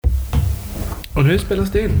Och nu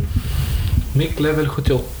spelas det in. Mic level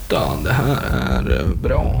 78. Det här är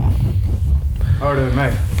bra. Hör du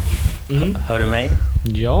mig? Hör du mig?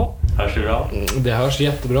 Ja. Hörs du bra? Det hörs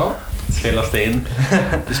jättebra. Spelas det in?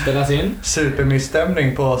 Det spelas in.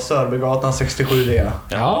 Supermysstämning på Sörbergatan 67D.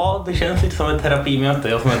 Ja, det känns lite som ett terapimöte.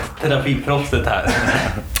 Jag som ett terapiproffset här.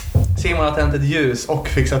 Simon har tänt ett ljus och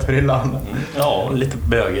fixat frillan. Ja, lite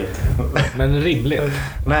böget. Men rimligt.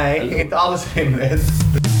 Nej, inte alls rimligt.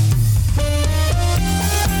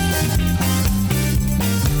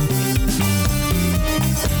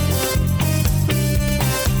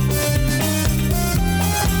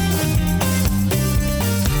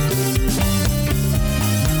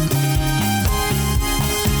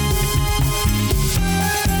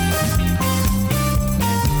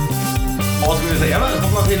 Vad ska vi säga?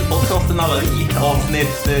 Välkomna till podcasten Alari.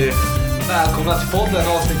 Avsnitt Välkomna till podden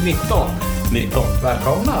avsnitt 19. 19.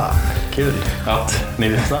 Välkomna. Kul att ni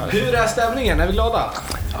lyssnar. Hur är stämningen? Är vi glada?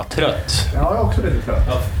 Ja, trött. Ja, jag är också lite trött.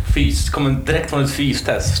 Ja, kommer direkt från ett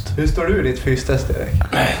fystest. Hur står du i ditt fystest, Erik?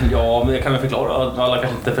 Ja, men jag kan väl förklara. Alla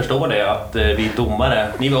kanske inte förstår det. Att vi domare,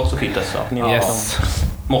 ni var också fystest, va? Ni Yes.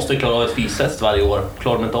 måste klara av ett fystest varje år.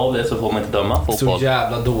 Klarar man inte av det så får man inte döma fotboll. Så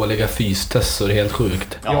jävla dåliga fystest så det är helt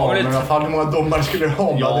sjukt. Ja, men vad fan, hur många domare skulle du ha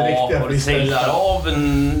om du hade riktiga och det fystest? trillar av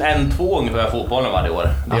två ungefär fotbollen varje år.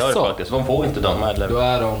 Det gör Asså? det faktiskt. De får inte döma. Eller? Då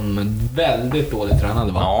är de väldigt dåligt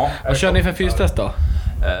tränade, va? Ja. Vad kör ni för fystest då?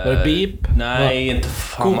 Var det beep? Nej, inte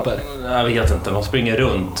fan. Cooper? Jag vet inte. Man springer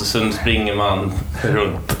runt. Sen springer man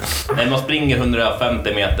runt. Nej, man springer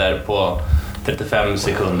 150 meter på 35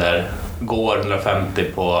 sekunder. Går 150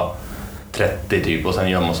 på 30 typ. Och sen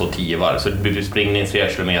gör man så 10 varv. Så det blir springning 3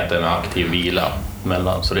 kilometer med aktiv vila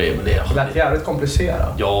mellan. Så det är Det lät jävligt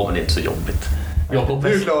komplicerat. Ja, men det är inte så jobbigt. Jakob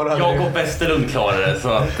Westerlund klarar det, så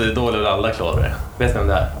att då är alla klarar det. Vet ni vem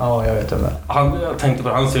det är? Ja, jag vet om det. Jag tänkte på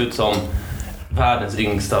det, han ser ut som världens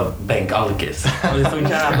yngsta Bengt Alkis. Han är så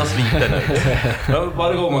jävla sliten ut.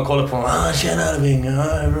 Varje gång man kollar på honom, tjena Arving,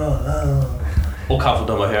 bra. Och han får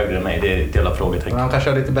döma högre än mig, det är ett jävla frågetecken. Men han kanske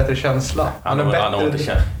har lite bättre känsla. Han har inte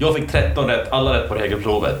känt. Jag fick 13 rätt, alla rätt på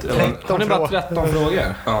regelprovet. Har ni bara 13 frågor?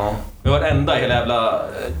 Ja. Jag var den enda i hela jävla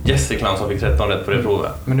Gästrikland som fick 13 rätt på det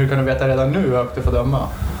provet. Men nu kan du veta redan nu hur högt du får döma.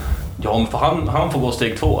 Ja, men för han får gå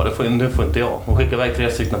steg 2, det får inte jag. Hon skickade iväg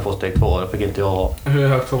 3 stycken på steg 2, det fick inte jag. Hur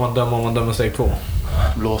högt får man döma om man dömer steg 2?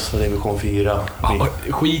 Blås för division 4. Ja,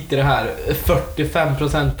 skit i det här.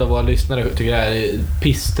 45% av våra lyssnare tycker det här är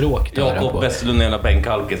pisstråkigt. Jakob Westerlund är en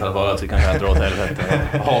bänkalkis i alla fall. Jag tycker han kan dra åt helvete.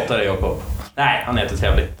 Jag hatar det, Jakob. Nej, han är inte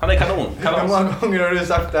trevlig. Han är kanon. Hur många gånger har du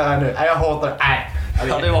sagt det här nu? Nej, jag hatar det. Nej.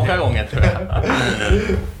 Ja, det var många gånger, tror jag.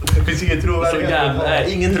 Det finns ingen trovärdighet.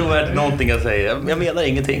 Nej, ingen trovärdigt någonting jag säger. Jag menar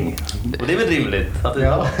ingenting. Och det är väl rimligt. Att det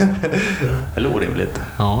Ja. eller orimligt.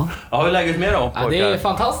 Ja. Ja, hur är läget med då, Ja, det är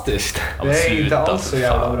fantastiskt. Ja, men Det är inte sluta, alls så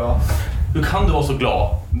jävla fan. bra. Hur kan du vara så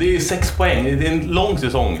glad? Det är 6 poäng. Det är en lång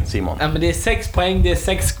säsong, Simon. Ja, men det är 6 poäng, det är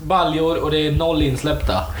 6 baljor och det är 0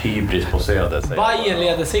 insläppta. Hybris på Söder, säger jag. Bayern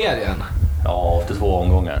leder serien. Ja, efter 2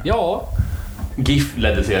 omgångar. Ja. GIF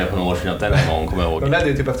ledde serien för några år sedan. Den gång kommer jag ihåg. De ledde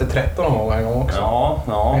ju typ efter 13 omgångar en gång också.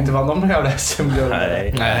 Ja. Inte vann de några jävla SM-guld.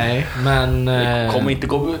 Nej. Men... Det kommer inte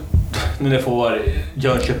gå ut nu när jag får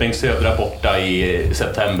Jönköping Södra borta i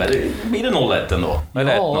september. Blir det 0-1 ändå?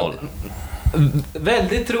 Eller Ja. 1-0?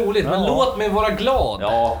 Väldigt roligt, men Ja. låt mig vara glad.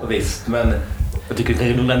 Ja, visst. Men jag tycker att du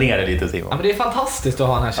kan lugna ner det lite, Simon. Ja, men det är fantastiskt att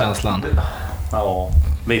ha den här känslan. Ja,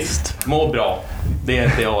 visst. Må bra. Det är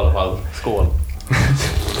inte jag i alla fall. Skål.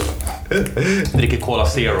 Dricker Cola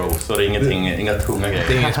Zero, så det är inga tunga Det är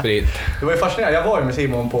grejer. ingen sprit. Det var ju fascinerande. Jag var ju med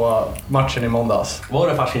Simon på matchen i måndags. Var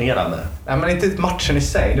det fascinerande? Nej, men inte matchen i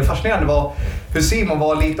sig. Det fascinerande var hur Simon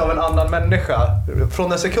var lite av en annan människa. Från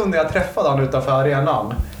den sekunden jag träffade han utanför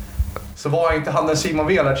arenan så var inte han den Simon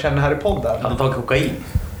vi har lärt känna här i podden. Han tagit kokain.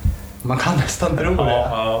 Man kan nästan tro det.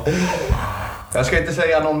 Ja. Jag ska inte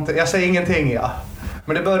säga någonting. Jag säger ingenting, ja.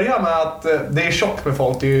 Men det börjar med att det är chock med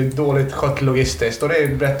folk. Det är ju dåligt skött logistiskt. Och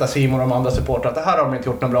det berättar Simon och de andra supportrar att det här har de inte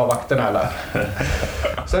gjort några bra vakterna eller.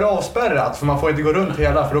 Så är det avspärrat för man får inte gå runt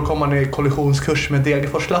hela. För då kommer man i kollisionskurs med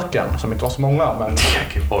Degerforsklacken. Som inte var så många. Men,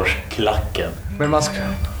 Degerforsklacken. men man ska...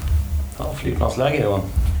 Ja, flygplansläge Johan.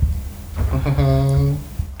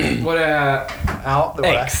 Var det Ja, det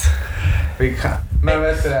var X? det. Men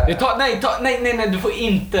vet du det? Vi tar, nej, du får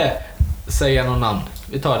inte säga någon namn.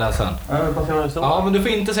 Vi tar det här sen. Ja, men du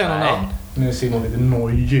får inte säga någon Nej. namn. Nu är Simon lite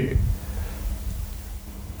nojig.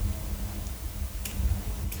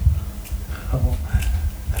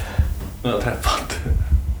 Nu har jag träffat.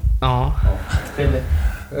 Ja. Trevligt.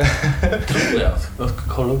 Tror jag. Jag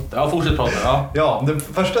ska kolla upp det. Ja, fortsätt prata. Ja. Ja, det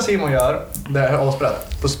första Simon gör, det är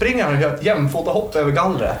avsprätt. Då springer han och gör ett jämfota hopp över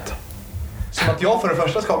gallret. Som att jag för det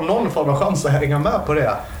första ska ha någon form av chans att hänga med på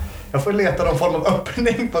det. Jag får leta någon form av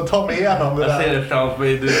öppning på att ta mig igenom det där. Jag ser det framför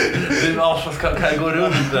mig. Du kan jag gå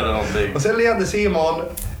runt eller någonting. Och sen leder Simon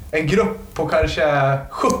en grupp på kanske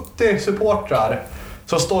 70 supportrar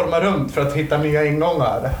som stormar runt för att hitta nya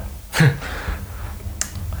ingångar.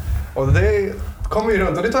 Och det kommer ju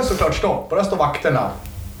runt och det tar såklart stopp. Och där står vakterna.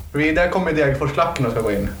 Där kommer Degerforsklacken och ska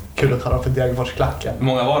gå in. Kul att kalla för Degerforsklacken. Hur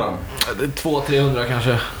många var de? 200-300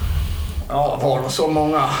 kanske. Ja, var det så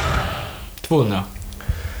många? 200.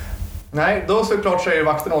 Nej, då såklart säger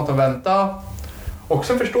vakterna åt att vänta. Och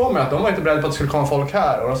sen förstår man att de var inte beredda på att det skulle komma folk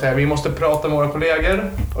här. Och de säger vi måste prata med våra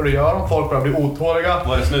kollegor. Och det gör de. Folk börjar bli otåliga.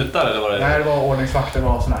 Var det snutar eller var det? Nej, det var ordningsvakter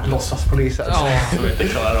och såna här låtsaspoliser. Ja, som inte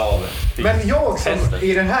klarar av det. Men jag som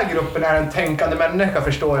i den här gruppen är en tänkande människa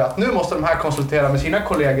förstår jag att nu måste de här konsultera med sina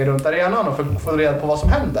kollegor runt arenan och få reda på vad som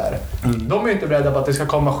händer. De är inte beredda på att det ska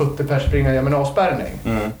komma 70 pers springa genom en avspärrning.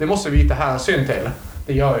 Det måste vi ta hänsyn till.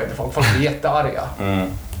 Det gör ju inte folk. Folk är jättearga.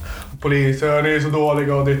 Polisen är så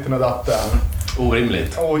dåliga och ditten och datten.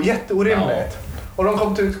 Orimligt. Jätteorimligt. Och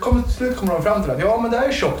de till slut kommer de fram till att ja, men det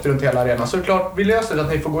är tjockt runt hela arenan. Så klart, vi löser det att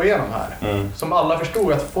ni får gå igenom här. Som alla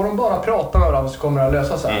förstod att får de bara prata med varandra så kommer det att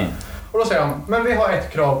lösa sig. Och då säger de, men vi har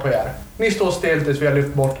ett krav på er. Ni står still tills vi har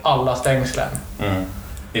lyft bort alla stängslen.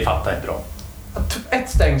 Vi fattar inte då. Ett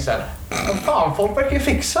stängsel. Men fan, folk verkar ju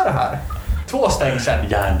fixa det här. 2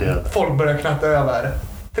 stängsel. Hjärndöd. Folk börjar knatta över.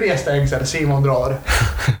 3 stängsel, Simon drar.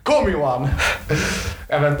 Kom Johan!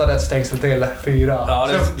 Jag väntade ett stängsel till, 4. Ja,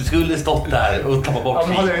 du skulle stått där och tappa bort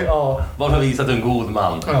tid. Bara för att visa att du är en god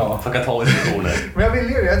man. Som kan ta diskussioner. Men jag ville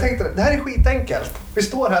ju det. Jag tänkte, det här är skitenkelt. Vi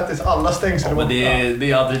står här tills alla stängsel är borta. Men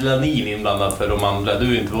det är adrenalin inblandat för de andra.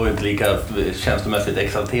 Du var ju inte lika känslomässigt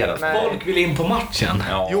exalterad. Nej. Folk vill in på matchen.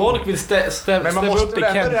 Ja. Folk vill ställa upp i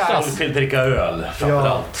Kentas. Folk vill dricka öl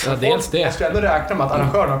framförallt. Ja, dels det. Jag ska ändå räkna med att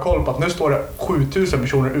arrangörerna har koll på att nu står det 7000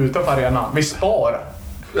 personer utanför arenan. Vi spar.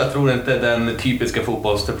 Jag tror inte den typiska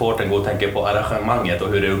fotbollssupporten går och tänker på arrangemanget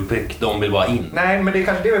och hur det är uppbyggt. De vill vara in. Nej, men det är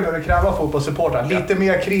kanske det vi behöver kräva av fotbollssupportrar. Lite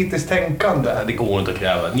mer kritiskt tänkande. Det går inte att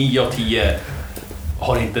kräva. 9 av 10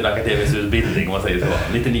 har inte en akademisk utbildning, om man säger så.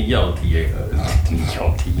 99 av 10. 99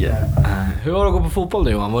 av 10. Hur var det att gå på fotboll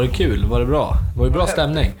då, Johan? Var det kul? Var det bra? Var det bra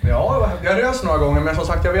stämning? Ja, jag rös några gånger, men som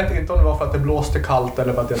sagt, jag vet inte om det var för att det blåste kallt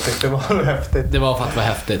eller för att jag tyckte det var häftigt. Det var för att det var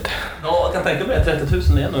häftigt. Ja, jag kan tänka mig 30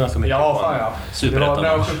 000 igen ganska mycket. Ja, fan ja. Superettan.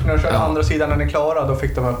 När jag körde andra sidan när ni klarade, då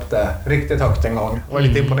fick de upp det riktigt högt en gång. Jag var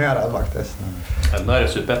lite imponerad faktiskt. Nu är det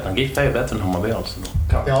Superettan. GIF är ju bättre än Hammarby alltså.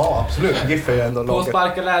 Ja, absolut. GIF är ju ändå laget. På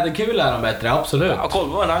sparka läderkula är de bättre, absolut. Ja,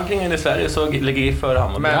 kolla på rankingen i Sverige så ligger GIF före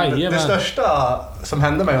Hammarby. Men det största som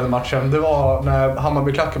hände mig under matchen, det var när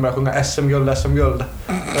Hammarbyklacken började sjunga SM-guld, SM-guld.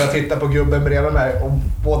 Och jag tittade på gubben bredvid mig och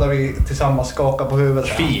båda vi tillsammans skakade på huvudet.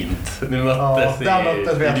 Fint. Nu möttes vi.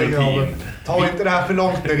 Ta inte det här för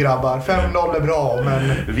långt nu grabbar. 5-0 är bra,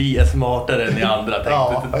 men... Vi är smartare än ni andra, tänkte.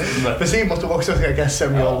 Ja, för Simon stod också och skrek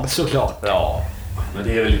SM-guld. Ja, såklart. Ja. Men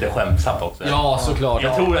det är väl lite skämtsamt också. Ja, såklart.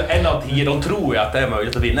 Jag tror 1 av 10, de tror ju att det är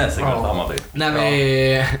möjligt att vinna SM-guld på Hammarby.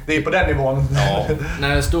 Det är på den nivån. Ja.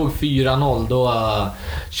 När det stod 4-0, då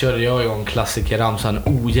körde jag igång klassikerramsan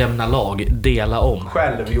ojämna lag, dela om.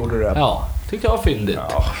 Själv gjorde du det? Ja, tyckte jag var fyndigt.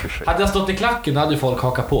 Ja, hade jag stått i klacken hade folk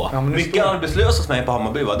hakat på. Ja, mycket arbetslösa som är på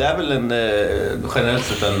Hammarby, va? Det är väl en generellt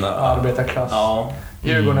sett en... arbetarklass. Ja.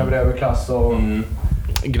 Djurgården är överklass och...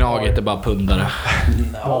 Gnaget är bara pundare.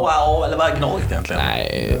 Ja, eller vad är Gnaget egentligen?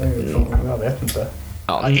 Nej. Jag vet inte.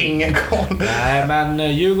 Ja, ingen koll. Nej, men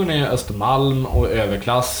Djurgården är ju Östermalm och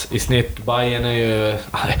överklass. I snitt, Bayern är ju...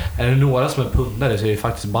 Är det några som är pundare så är det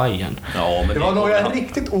faktiskt Bayern. Ja, men det var några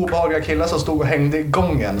riktigt obehagliga killar som stod och hängde i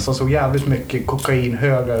gången. Som såg jävligt mycket kokain,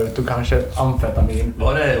 höga ut och kanske amfetamin.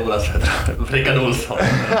 Var det Ola Södra? Rickard Olsson?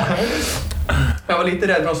 Jag var lite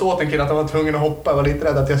rädd när de såg åt en kille att han var tvungen att hoppa. Jag var lite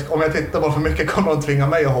rädd att om jag tittar bara för mycket kommer de tvinga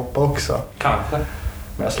mig att hoppa också. Kanske.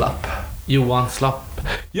 Men jag slapp. Johan slapp.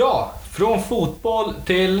 Ja, från fotboll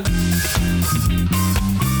till...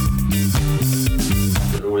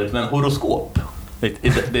 Roligt, men horoskop.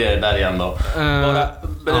 Det är där igen då.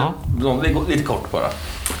 Lite kort bara.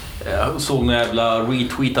 Jag såg en jävla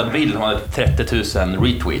retweetad bild. Han hade 30 000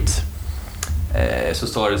 retweets. Så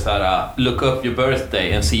står det så här: look up your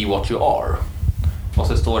birthday and see what you are. Och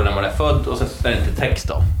så står det när man är född och så är det inte text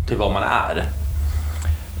då till vad man är.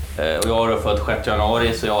 Och jag är född 6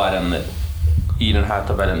 januari så jag är i den här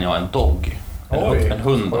tabellen jag är en dog. En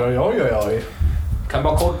hund. Oj. Kan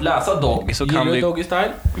bara kort läsa dog så kan du... Doggy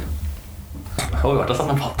style? Oj, vart har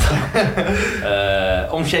sammanfattat.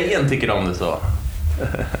 Om tjejen tycker om det så.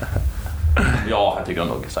 Ja, jag tycker om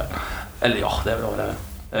doggy style. Eller ja, det är väl det.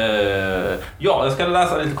 Ja, jag ska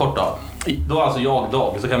läsa lite kort då. Då alltså jag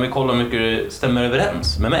Dag, så kan vi kolla hur mycket det stämmer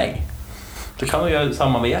överens med mig. Så kan vi göra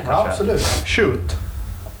samma med er kanske. Ja, absolut. Shoot.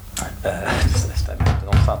 Det stämmer inte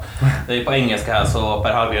någonstans. Det är på engelska här, så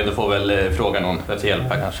Per Hallgren, du får väl fråga någon efter hjälp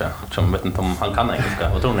här kanske. Eftersom jag vet inte om han kan engelska.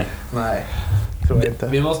 Vad tror ni? Nej, tror jag inte.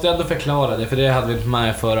 Vi måste ändå förklara det, för det hade vi inte med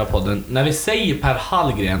i förra podden. När vi säger Per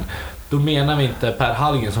Hallgren, då menar vi inte Per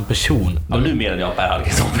Hallgren som person. Ja, nu menar jag Per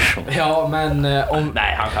Hallgren som person. Ja, men om...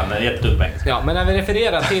 Nej, han kan jätteupp engelska. Ja, men när vi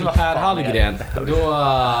refererar till Per Hallgren, då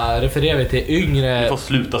refererar vi till yngre... Vi får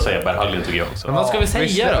sluta säga Per Hallgren tycker jag också. Men vad ska vi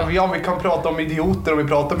säga då? Ja, vi kan prata om idioter och vi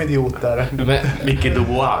pratar om idioter. Men, Micke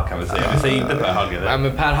Dubois kan vi säga. Vi säger inte Per Hallgren. ja,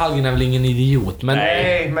 men Per Hallgren är väl ingen idiot, men...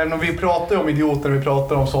 Nej, men vi pratar om idioter och vi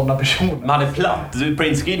pratar om sådana personer. Men han är platt. Du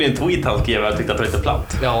printscreen i en tweet han skrev och tyckte att det var lite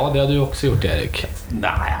platt. Ja, det har du också gjort, Erik.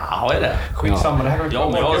 Nej, har jag det? Skitsamma, det här kan vi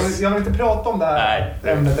Ja, prata om. men Jag vill inte prata om det här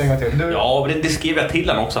ämnet en gång till. Du... Ja, men det skrev jag till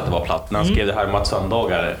honom också att det var platt. När han skrev det här med att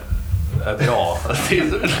söndagar är bra. Det är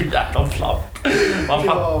så jävla platt.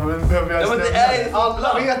 Ja, men behöver jag men det är så alla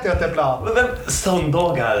platt. vet ju att det är platt. Men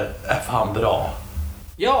söndagar är fan bra.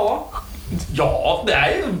 Ja, Ja, de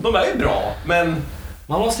är ju bra. Men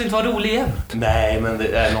man måste inte vara rolig jämt. nej, men det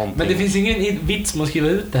är någonting. Men det finns ingen vits med att skriva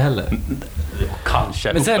ut det heller.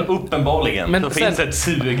 Kanske, Men sen- uppenbarligen. men Det sen- finns ett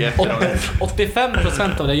sug efter dem.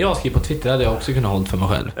 85% av det jag skriver på Twitter hade jag också kunnat hålla för mig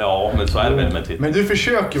själv. Ja, men så är det väl med Twitter. Men du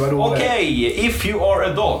försöker vara rolig. Okej, if you are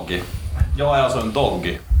a dog. Jag är alltså en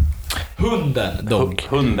dog. Hunden, dog.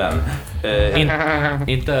 Hunden.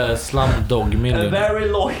 Inte Slumdog A Millionaire. very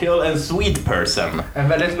loyal and sweet person. En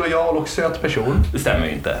väldigt lojal och söt person. Det stämmer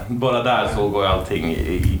ju inte. Bara där så går allting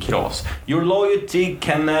i kras. Your loyalty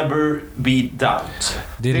can never be doubt.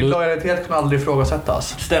 Din lojalitet kan aldrig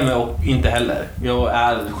ifrågasättas. Stämmer och inte heller. Jag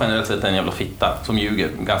är generellt sett en jävla fitta som ljuger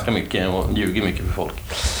ganska mycket och ljuger mycket för folk.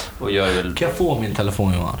 Och gör väl Kan jag få min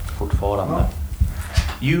telefon, Johan? fortfarande.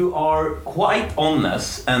 You are quite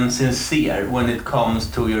honest and sincere when it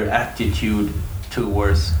comes to your attitude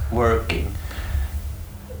towards working.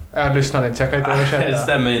 Jag lyssnar inte så jag kan inte Det översätta.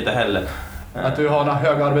 stämmer inte heller. Att du har en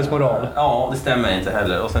hög arbetsmoral. Ja, det stämmer inte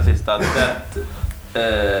heller. Och sen sista, that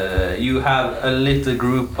you have a little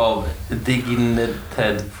group of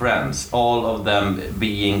dignified friends, all of them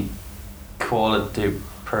being quality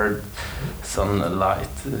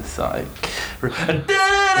personalite.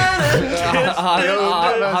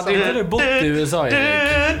 Hade inte du bott i USA,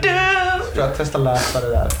 Erik? För att testa läsa det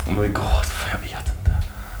där. Oh my god, jag vet inte.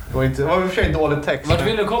 Det var inte, det var i och för sig dålig text. Vart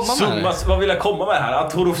vill du komma med det? Vad vill jag komma med här?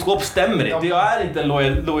 Att horoskop stämmer inte. Jag är inte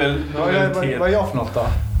lojalitet. Vad är jag för något då?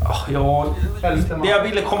 Det jag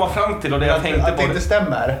ville komma fram till och det jag tänkte att på. det inte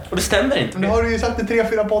stämmer. Och det stämmer inte. Men nu har du ju sagt i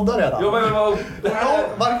 3-4 poddar redan. Jo, men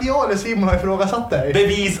Varken jag eller Simon har ifrågasatt dig.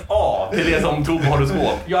 bevis A till det som tror på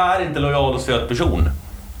horoskop. Jag är inte lojal och söt person.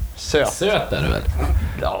 Söt är du väl?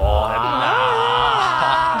 Ja,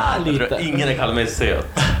 jag tror lite. ingen kallar mig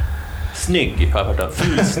söt. Snygg har jag hört.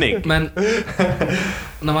 Fulsnygg. Men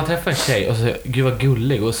när man träffar en tjej och säger gud vad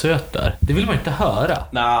gullig och söt där, det vill man inte höra.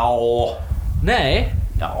 Nej.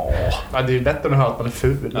 Ja. Ja, det är ju bättre att höra att man är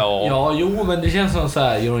ful. Ja. Ja, jo, men det känns som så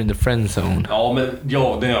här, you're in the friend zone. Ja, men det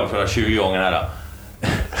har jag för 20 gånger här.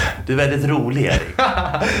 Du är väldigt rolig, Erik.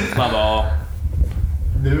 Man bara...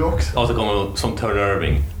 Du också. Och så kommer hon som Turner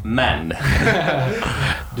Irving. Men...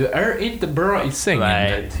 Du är inte bra i sängen.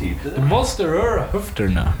 Nej, typ. Du måste röra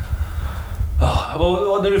höfterna.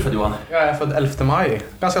 Vad är du för Johan? Jag är född 11 maj.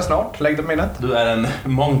 Ganska snart. Lägg det på minnet. Du är en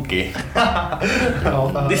monkey.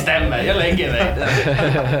 Ja, Det stämmer, jag lägger mig.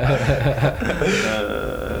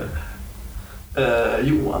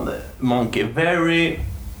 Johan, monkey. Very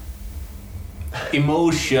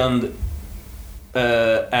emotioned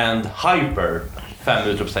and hyper. 5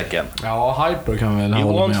 utropstecken. Ja, hyper kan vi väl You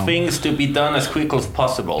hålla med want om. things to be done as quick as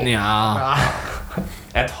possible. Ja.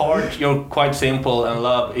 At heart you're quite simple and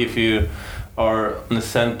love if you are in the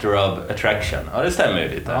center of attraction. Ja, det stämmer ju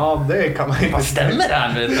lite. Ja, det kan man inte. Vad stämmer det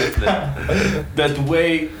här? That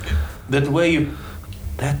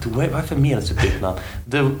way, varför menar du typ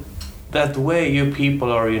that way you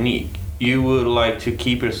people are unique. You would like to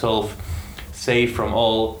keep yourself safe from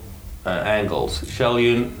all angles. Shall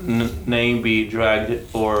your name be dragged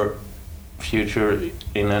or future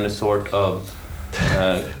in any sort of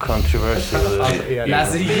controversial...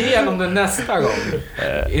 Läs igenom det nästa gång.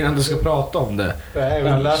 Innan du ska prata om det. Nej,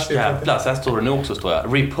 men läs det. Jävlar, så här står det nu också, står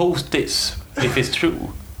jag. Repost this if it's true.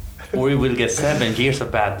 Or you will get 7 years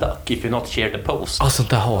of bad luck if you not share the post. Sånt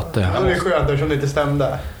där hatar Ja, jag. det är skönt eftersom det inte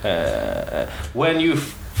stämde. When you...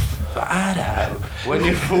 Vad är det här? When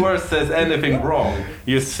you forces anything wrong,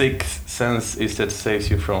 your sixth sense is that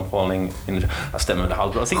saves you from falling in... Jag stämmer det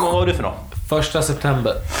halvbra. Simon, vad var du för något? 1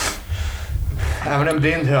 september. Även en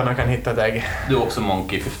blind höna kan hitta ett ägg. Du är också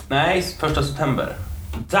monkey. Nej, 1 september.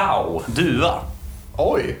 Dao, duva.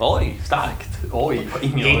 Oj, starkt. Oj,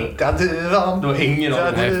 ingen hitta duvan. Du har ingen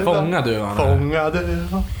aning. Nej, fånga duvan. Fånga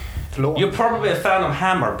duvan. Förlåt. You're probably a fan of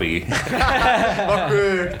Hammarby. Vad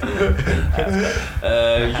sjukt.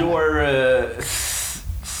 Your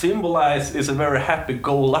symbolize is a very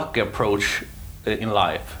happy-go-lucky approach in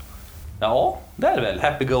life. Ja, det är väl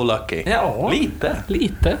happy-go-lucky. Ja,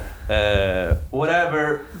 lite.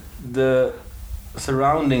 Whatever the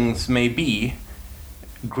surroundings may be,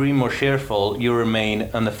 grim or cheerful, you remain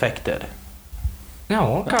unaffected.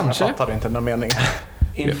 Ja, kanske. Jag fattar inte den meningen.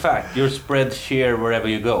 In fact, you spread cheer wherever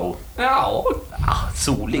you go. Ja.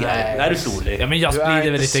 Solig. Nej. Är du solig? Ja, men jag Du är sprider väl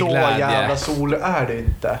inte lite så glädje. jävla solig är det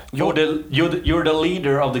inte. You're the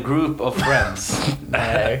leader of the group of friends.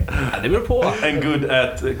 Nej. Ja, det beror på. And good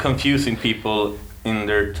at confusing people in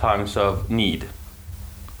their times of need.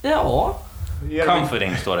 Ja.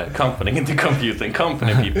 Comforting står det. Comforting, inte confusing.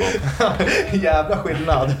 Comforting people. Jävla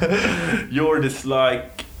skillnad. You're dislike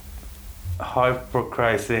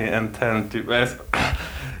hypocrisy and tend to...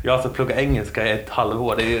 Jag har alltså pluggat engelska i ett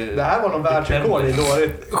halvår. Det här var någon världsrekord i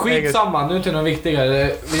dåligt. Skitsamma, nu till något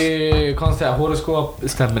viktigare. Vi kan säga horoskop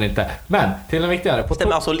stämmer inte. Men till något viktigare. På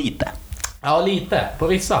stämmer alltså lite. Ja, lite. På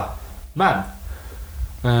vissa. Men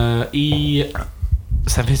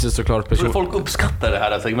sen finns det såklart Tror du personer. folk uppskattar det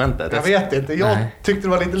här segmentet? Jag vet inte, jag tyckte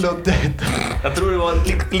det var lite luddigt. Jag tror det var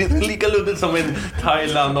lika luddigt som en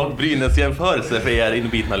Thailand och Brynäs jämförelse för er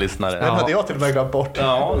inbitna lyssnare. Den hade jag till och med glömt bort.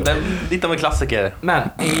 Ja, det är lite av en klassiker. Men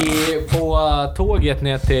på tåget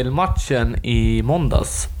ner till matchen i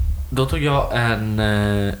måndags, då tog jag en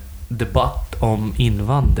debatt om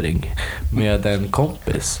invandring med en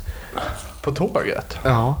kompis. På tåget?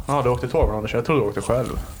 Ja. Ja, du åkte tåg med Anders. Jag trodde du åkte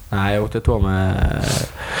själv. Nej, jag åkte tåg med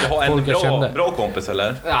Du har en folk jag kände. bra kompis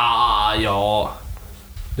eller? Ja.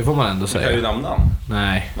 Det får man ändå Du kan ju säga. namna.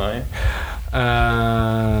 Nej. Nej.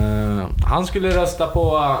 Han skulle rösta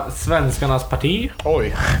på Svenskarnas parti.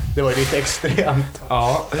 Oj, det var ju lite extremt.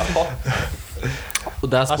 Ja. Och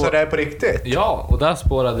där Alltså det är på riktigt. Ja, och där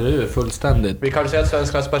spårade du fullständigt. Vi kan säga att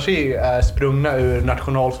Svenskarnas parti är sprungna ur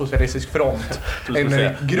Nationalsocialistisk front.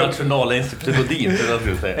 Nationalencyklopedin, tror jag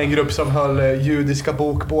skulle säga. En grupp som höll judiska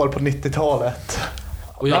bokbål på 90-talet.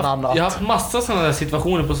 Och jag har haft massa sådana där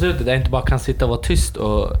situationer på slutet där jag inte bara kan sitta och vara tyst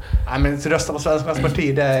och... Nej, men rösta på Svenskarnas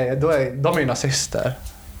parti, de är ju nazister.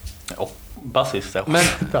 Och basister. Men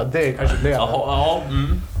Ja, det är kanske det. Ja.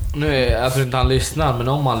 jag tror inte han lyssnar, men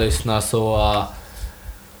om han lyssnar så...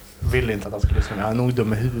 Vill inte att han ska lyssna, men han är nog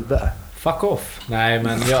dum i huvudet. Fuck off. Nej,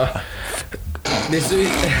 men jag... Det är så...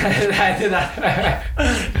 Nej, det där...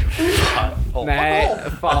 Nej,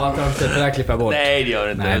 fan vad tråkigt. Det där klipper jag bort. Nej, det gör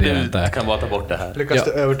det inte. Nej, det gör det inte. Du kan bara ta bort det här. Lyckas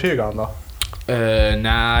du övertyga honom då?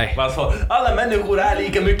 Nej. Alltså, alla människor är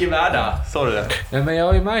lika mycket värda. Sa du det? Nej, men jag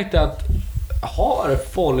har ju märkt att har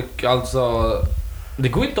folk alltså... Det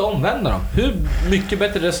går inte att omvända dem. Hur mycket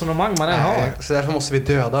bättre resonemang man än har. Så därför måste vi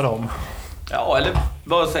döda dem. Ja, eller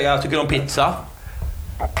vad säger jag? Tycker du om pizza?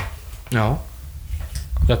 Ja.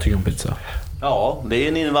 Jag tycker om pizza. Ja, det är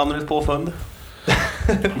en invandrares påfund.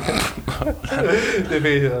 Det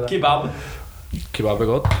blir det. Kebab. Kebab är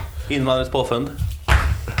gott. Invandrares påfund.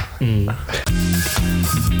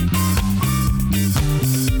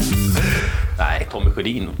 Nej, Tommy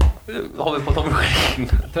Sjödin. Har vi på Tommy Sjödin?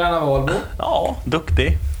 Tränar Volvo. Ja,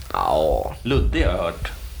 duktig. Ja. Luddig har jag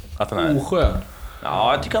hört. Att han är. Oskön.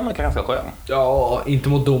 Ja, jag tycker han är ganska skön. Ja, inte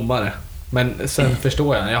mot domare. Men sen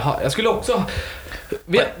förstår jag. Jag skulle också...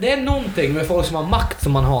 Det är någonting med folk som har makt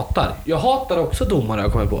som man hatar. Jag hatar också domare,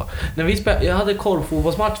 jag kommer på. När jag hade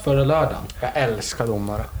korvfotbollsmatch förra lördagen. Jag älskar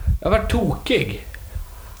domare. Jag var tokig.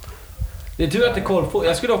 Det är tur att det är korvfotboll.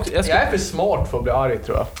 Jag är för smart för att bli arg,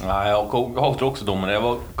 tror jag. Ja, jag hatar också domare.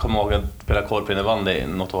 Jag kommer ihåg att spela korvpinnebandy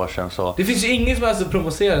något år sedan. Så... Det finns ju ingen som är så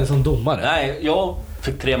provocerande som domare. Nej, jag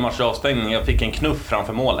fick 3 matcher avstängning. Jag fick en knuff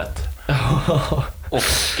framför målet. Och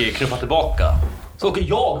knuffa tillbaka. Så åker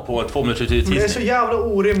jag på 2 minuters tid. Men det är så jävla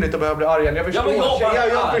orimligt att behöva bli arg.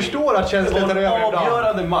 Jag förstår att känslan är över ibland.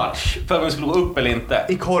 Avgörande match för om vi skulle gå upp eller inte.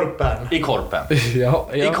 I korpen. I korpen. Ja.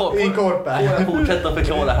 I korpen. Får jag fortsätta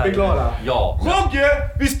förklara här? Förklara. Ja. Jocke,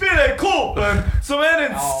 vi spelar i korpen som är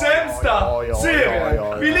den sämsta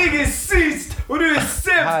serien. Vi ligger sist och du är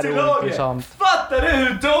sämst i laget. Fattar du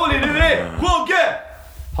hur dålig du är? Jocke!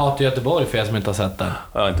 Hatar Göteborg för er som inte har sett den.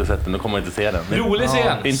 Jag har inte sett den, då kommer jag inte se den. Rolig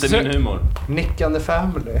scen. Inte min humor. Nickande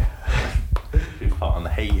family. Fy fan,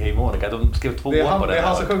 hej Monica. De skrev 2 år på det. Det är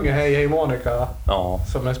han som sjunger Hej Monica. Ja.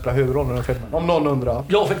 Som spelar huvudrollen i filmen. Om någon undrar.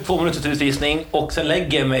 Jag fick 2 minuters utvisning och sen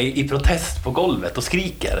lägger jag mig i protest på golvet och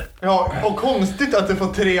skriker. Ja, och konstigt att du får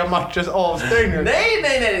 3 matchers avstängning.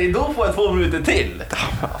 Nej, då får jag 2 minuter till.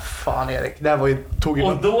 Fan Erik, det här var ju...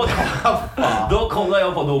 Och då kollar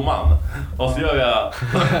jag på domaren. Och så gör jag...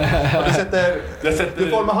 Du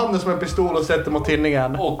formar handen som en pistol och sätter mot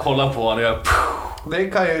tinningen. Och kollar på honom och jag... Det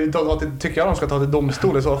kan ju tycker jag de ska ta till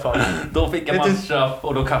domstol i så fall. Då fick jag matchstraff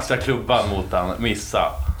och då kastade jag klubban mot han,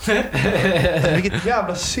 missa. Vilket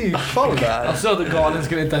jävla psykfall det är. Alltså du galen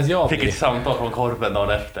skulle inte ens jag Fick bli. ett samtal från Korpen dagen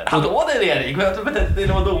efter. Hallå det Erik, vet du inte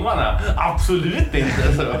det var domarna? Absolut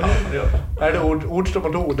inte. Så. Är det ord står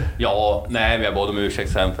mot ord? Ja, nej men jag bad om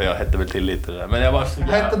ursäkt sen för jag hette väl till lite där. Men jag var så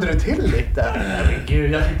Hettade du till lite?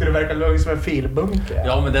 Gud, jag tyckte du verkade lugn som en filbunke.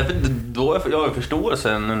 Ja men därför, då jag har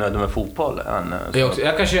förståelsen nu när det med fotboll.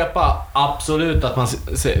 Jag kan köpa absolut att man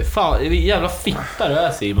säger fan, det är jävla fitta du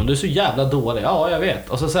är Simon, du är så jävla dålig. Ja, jag vet.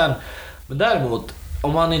 Och så sen, men däremot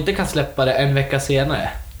om man inte kan släppa det en vecka senare,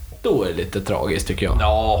 då är det lite tragiskt tycker jag.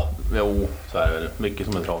 Ja, jo, så är det väl. Mycket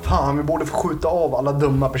som är tragiskt. Fan, vi borde få skjuta av alla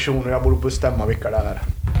dumma personer. Jag borde bestämma vilka det är.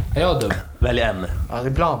 Är jag dum? Välj en. Ja,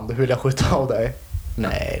 ibland vill jag skjuta av dig.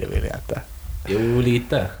 Nej, det vill jag inte. Jo,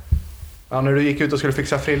 lite. Ja, när du gick ut och skulle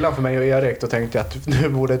fixa frillan för mig och Erik, då tänkte jag att nu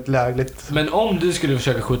borde ett lägligt... Men om du skulle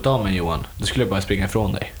försöka skjuta av mig Johan, då skulle jag bara springa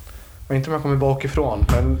ifrån dig. Men inte om jag kommer bakifrån,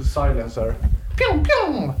 men silencer. Pjong,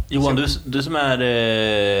 pjong! Johan, du som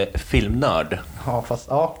är filmnörd. Ja, fast...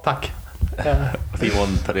 Ja, tack.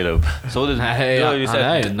 Simon tar det upp. Så du har ju han är ju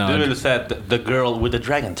sett, nörd. du har ju sett The Girl with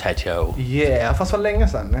the Dragon Tattoo. Yeah, fast var länge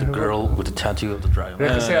sedan. The Girl with the Tattoo of the Dragon.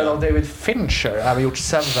 Regisserad av David Fincher, även gjort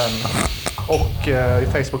Seven och i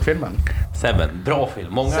Facebook-filmen. Seven, bra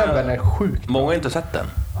film. Seven är sjukt. Många har inte sett den.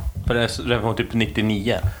 För den är från typ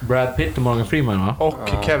 99. Brad Pitt och Morgan Freeman va? Och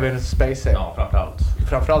Kevin Spacey. Ja, framförallt.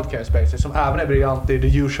 Framförallt Kevin Spacey, som även är briljant i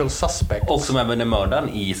The Usual Suspects. Och som även är mördaren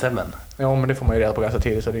i Seven. Ja, men det får man ju reda på ganska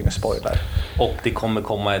tidigt så det är ingen spoiler. Och det kommer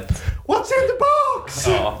komma ett... What's in the box?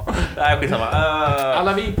 Ja, det är skitsamma.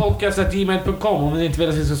 Alla vi podcast@gmail.com om ni inte vill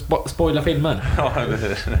att vi ska spoila filmer. Ja,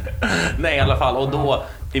 nej i alla fall. Och då,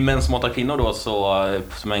 i Mäns mata kvinnor då, så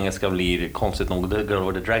som engelska blir konstigt nog The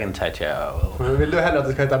Girl with the Dragon Tattoo. Vill du hellre att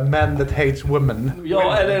det ska heta Men That Hates Women?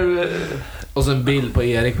 Ja, eller... Och så en bild på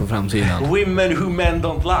Erik på framsidan. Women who men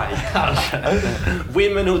don't like, kanske.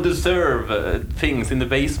 Women who deserve things in the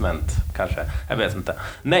basement, kanske. Jag vet inte.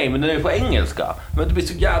 Nej, men den är på engelska. Men det blir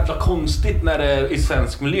så jävla konstigt när det är i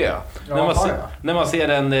svensk miljö. Ja, när man ser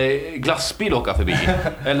en glassbil åka förbi.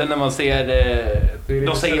 Eller när man ser...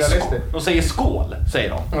 de säger skål, säger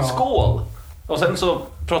de. Ja. Skål! Och sen så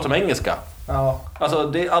pratar de engelska. Ja.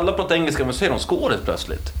 Alltså, alla pratar engelska, men så säger de skålet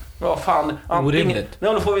plötsligt. Ja, fan. Orimligt.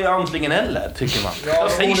 Nej, då får vi antingen eller, tycker man. Ja,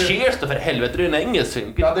 Jag säger det- cheers då för helvete, det är en engelsk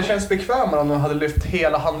film. Ja, det känns bekvämare om de hade lyft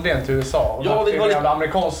hela handlingen till USA. Och Ja, lagt det till var en lite- jävla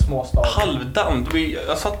amerikansk småstad. Halvdant.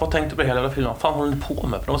 Jag satt bara och tänkte på det hela filmen. Fan, vad håller ni på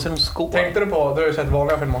med? För de ser en skål. Tänkte du på, då har du sett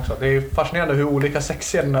vanliga film också. Det är fascinerande hur olika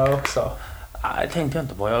sexscenerna är också. Nej, det tänkte jag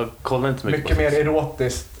inte på. Jag kollar inte så mycket Mycket på mer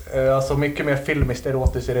erotiskt. Alltså mycket mer filmiskt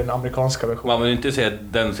erotiskt i den amerikanska versionen. Man vill ju inte se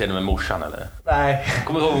den scenen med morsan, eller? Nej.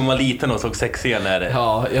 Kommer du ihåg när man var liten och såg sexscener?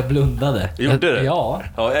 Ja, jag blundade. Gjorde du? Ja.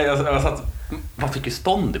 Ja, jag satt... Man fick ju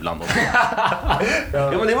stånd ibland också.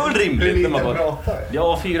 Ja, men det var väl Hur rimligt när lite man var... pratar vi?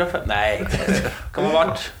 Ja, 4, 5... Nej, kan man ha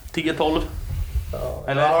varit 10, 12?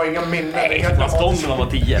 Eller? Jag har inga minnen. Nej, man stånd när man var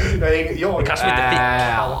 10. Jag Kanske inte fick.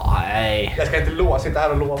 Nej. Jag ska inte sitta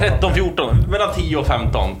här och lova. 13, 14, mellan 10 och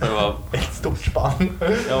 15. Det var... Ett stort spann.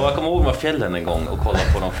 Ja, jag kommer ihåg med fjällen en gång och kollade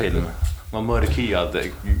på någon film. Man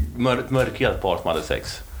mörkhyad par som hade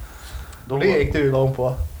sex. Det gick du igång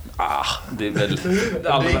på. Det är väl...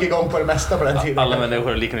 Du gick igång på det mesta på den tiden. Alla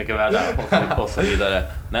människor är lika mycket värda och så vidare.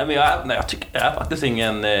 Nej, men jag tycker jag är faktiskt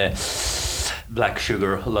ingen black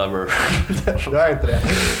sugar lover. Du är inte det.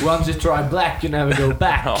 Once you try black you never go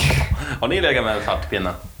back. Ja. Har ni legat med en svartpinne?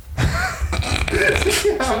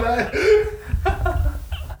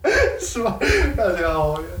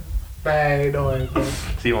 Nej, det har jag inte.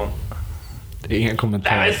 Simon? Det är ingen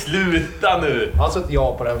kommentar. Nej, sluta nu! Alltså ett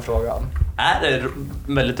ja på den frågan. Är det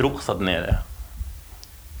väldigt rosa där nere?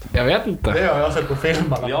 Jag vet inte. Det har jag sett på film i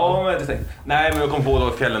alla fall. Ja, men nej, men jag kom på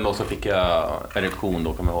då i fjällen då så fick jag erektion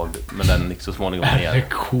då, kommer jag ihåg. Men den gick så småningom ner.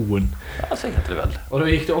 Erektion. Ja, så heter det väl. Och då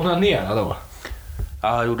gick du onanera då?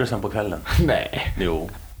 Ja, jag gjorde det sen på kvällen. Nej. Jo,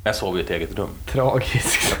 jag sov i ett eget rum.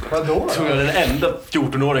 Tragiskt. Vadå? Jag tror jag är den enda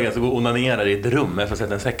 14-åringen som går och onanerar i ett rum efter att ha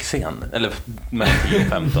sett en sexscen. Eller mellan 10 och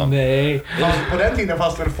 15. Nej. Fast på den tiden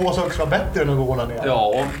fanns det väl få saker som var bättre än att gå och ner.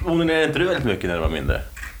 Ja, och onanerade inte du väldigt mycket när du var mindre?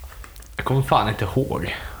 Jag kommer fan inte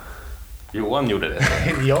ihåg. Johan gjorde det.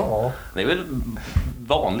 Ja. Det är väl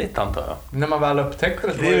vanligt, antar jag. När man väl upptäckte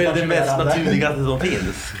det så Det är väl det mest fascinerande. naturligaste som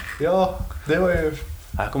finns. Ja, det var ju...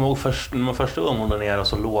 Jag kommer ihåg när man första gången var nere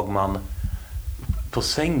så låg man på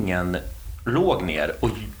sängen, låg ner och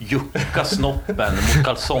jucka snoppen mot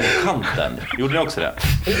kalsongkanten. Gjorde ni också det?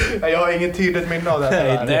 Jag har inget tydligt minne av det.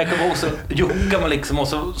 Nej, jag kommer ihåg så juckade man liksom och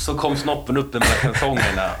så kom snoppen upp med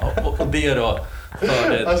kalsongerna och det då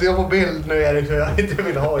för Alltså jag får bild nu, Erik, så jag inte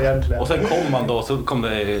vill ha egentligen. och sen kom man då, så kom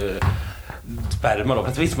det sperma då,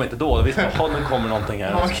 fast visste man inte då visste man, nu kommer någonting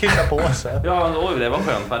här. Man kissar på sig. Ja, oj, det var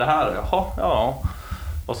skönt, vad är det här? Jaha, ja.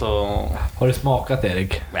 Och så... Har du smakat,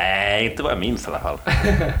 Erik? Nej, inte vad jag minns i alla fall.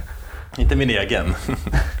 Inte min egen.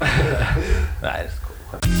 Nej,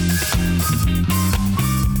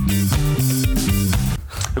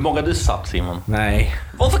 hur många du satt, Simon? Nej.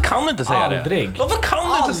 Varför kan du inte säga Aldrig. det? Varför kan du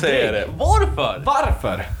inte Aldrig. säga det? Varför?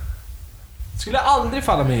 Varför? Skulle jag aldrig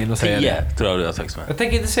falla mig in och säga 10 det. tror jag du har sex med. Jag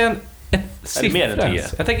tänker inte säga ett Är det mer än 10?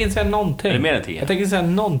 siffrens. Jag tänker inte säga någonting. Är det mer än 10? Jag tänker inte säga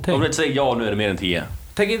någonting. Om du inte säger ja nu är det mer än 10.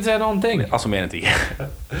 Jag tänker inte säga någonting. Alltså mer än 10.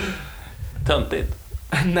 Töntigt.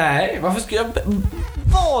 Nej, varför ska jag...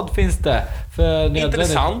 Vad finns det för nödvändigt?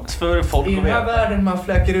 Intressant för folk I att den här veta. världen man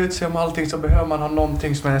fläcker ut sig om allting så behöver man ha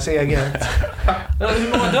någonting som är ens eget.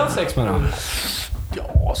 Hur många du har sex med då?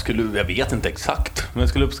 Ja, jag vet inte exakt. Men jag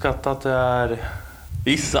skulle uppskatta att det är...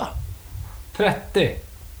 Gissa. 30.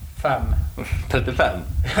 5. 35.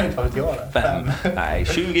 Jag vet inte vad det är. 5. Nej,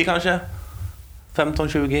 20 kanske. 15,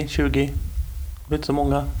 20. Vet så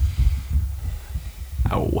många.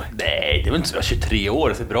 Oh. Nej, det är väl inte så. 23 år,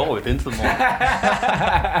 det ser bra ut. Det är inte så många.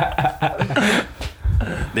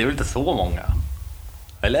 Det är väl inte så många.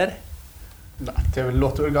 Eller? Det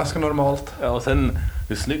låter väl ganska normalt. Ja, och sen,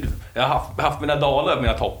 det är snyggt. Jag har haft mina dalar och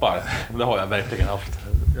mina toppar. Det har jag verkligen haft.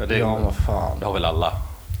 Ja, det, Ja, vad fan. det har väl alla.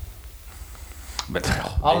 Men,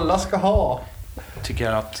 ja, Alla ska ha. tycker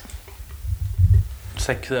jag att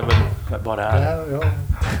sex är väl vad det är. Ja.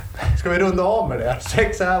 Ska vi runda av med det?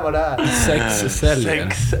 Sex är vad det är. Sex säljer.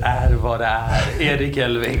 Sex är vad det är. Erik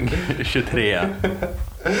Elving, 23.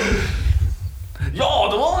 Ja,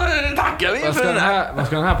 då tackar vi Vad för ska den här. vad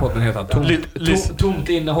ska den här podden heta? Tomt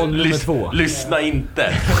innehåll nummer 2. Lyssna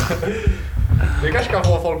inte. Det kanske kan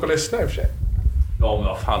få folk att lyssna i och för sig. Ja, men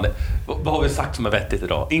vad fan. Vad har vi sagt som är vettigt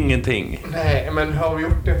idag? Ingenting. Nej, men har vi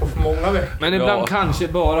gjort det på för många veckor? Men ibland Ja. kanske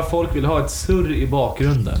bara folk vill ha ett surr i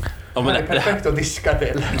bakgrunden. Ja, Det men är perfekt att diska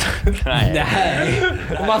till. nej. Nej.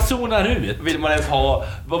 Om man zonar ut. Vill man ens ha...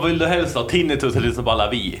 Vad vill du helst ha? Tinnitus eller liksom alla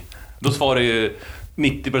vi? Då svarar ju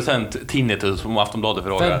 90% tinnitus som Aftonbladet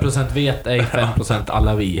frågar. 5% vet ej, 5%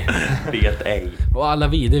 alla vi. Vet ej. Och alla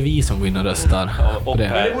vi, det är vi som går in och röstar. Och, Det.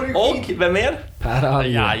 Men det vore ju och vem mer? Per Alge. Det vore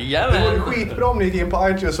Jajamän. skitbra om ni gick in på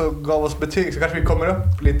iTunes och gav oss betyg så kanske vi kommer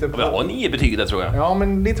upp lite Vi har på... 9 betyg där, tror jag. Ja,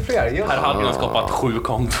 men lite fler. Här hade han skapat 7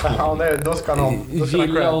 konton. Ja, då ska någon... Då ska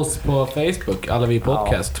Gilla någon oss på Facebook, alla vi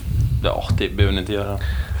podcast. Ja, det behöver ni inte göra,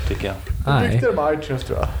 tycker jag. Nej. Nej. Rykte med iTunes,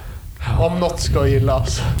 tror jag. Om något ska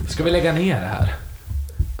gillas. Ska vi lägga ner det här?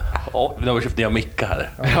 Ja, nu har vi köpt nya mickar här.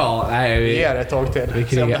 Ja, nej. Vi ger det ett tag till. Vi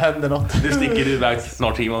Se om det krigar. händer något. Nu sticker du iväg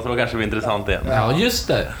snart, Simon, så då kanske det blir intressant igen. Ja, just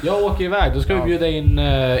det. Jag åker iväg. Då ska vi bjuda in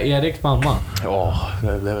Eriks mamma. Ja, det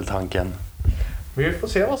är väl tanken. Vi får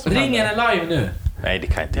se vad som Ring händer. henne live nu. Nej, det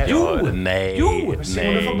kan jag inte Jo! göra. Nej, Jo!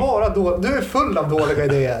 Simon, du får bara du är full av dåliga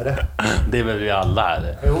idéer. Det är väl vi alla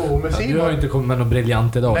här. Jo, men Du har ju Simon... inte kommit med något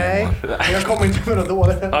briljant idag. Nej, Johan. jag kommer inte med något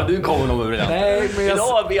dåligt. Ja, du kommer nog med briljant. Nej, men jag... Idag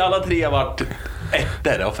har vi alla 3 varit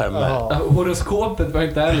 1 och 5. Ja. Horoskopet var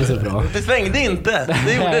inte heller så bra. Det svängde inte.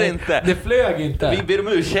 Det gjorde det inte. Det flög inte. Vi ber om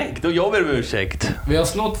ursäkt och jag ber om ursäkt. Vi har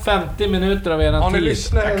snott 50 minuter av eran Har ni tid.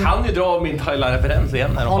 lyssnat... Jag kan ju dra min Thailand-referens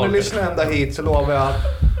igen här. Har ni lyssnat ända hit så lovar jag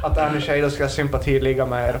att Annie Tjejer ska sympati ligga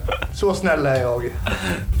med er. Så snäll är jag.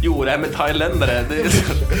 Jo, det här med thailändare. Det är...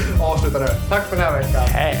 Avsluta nu. Tack för den här veckan.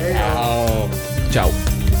 Hej. Ciao.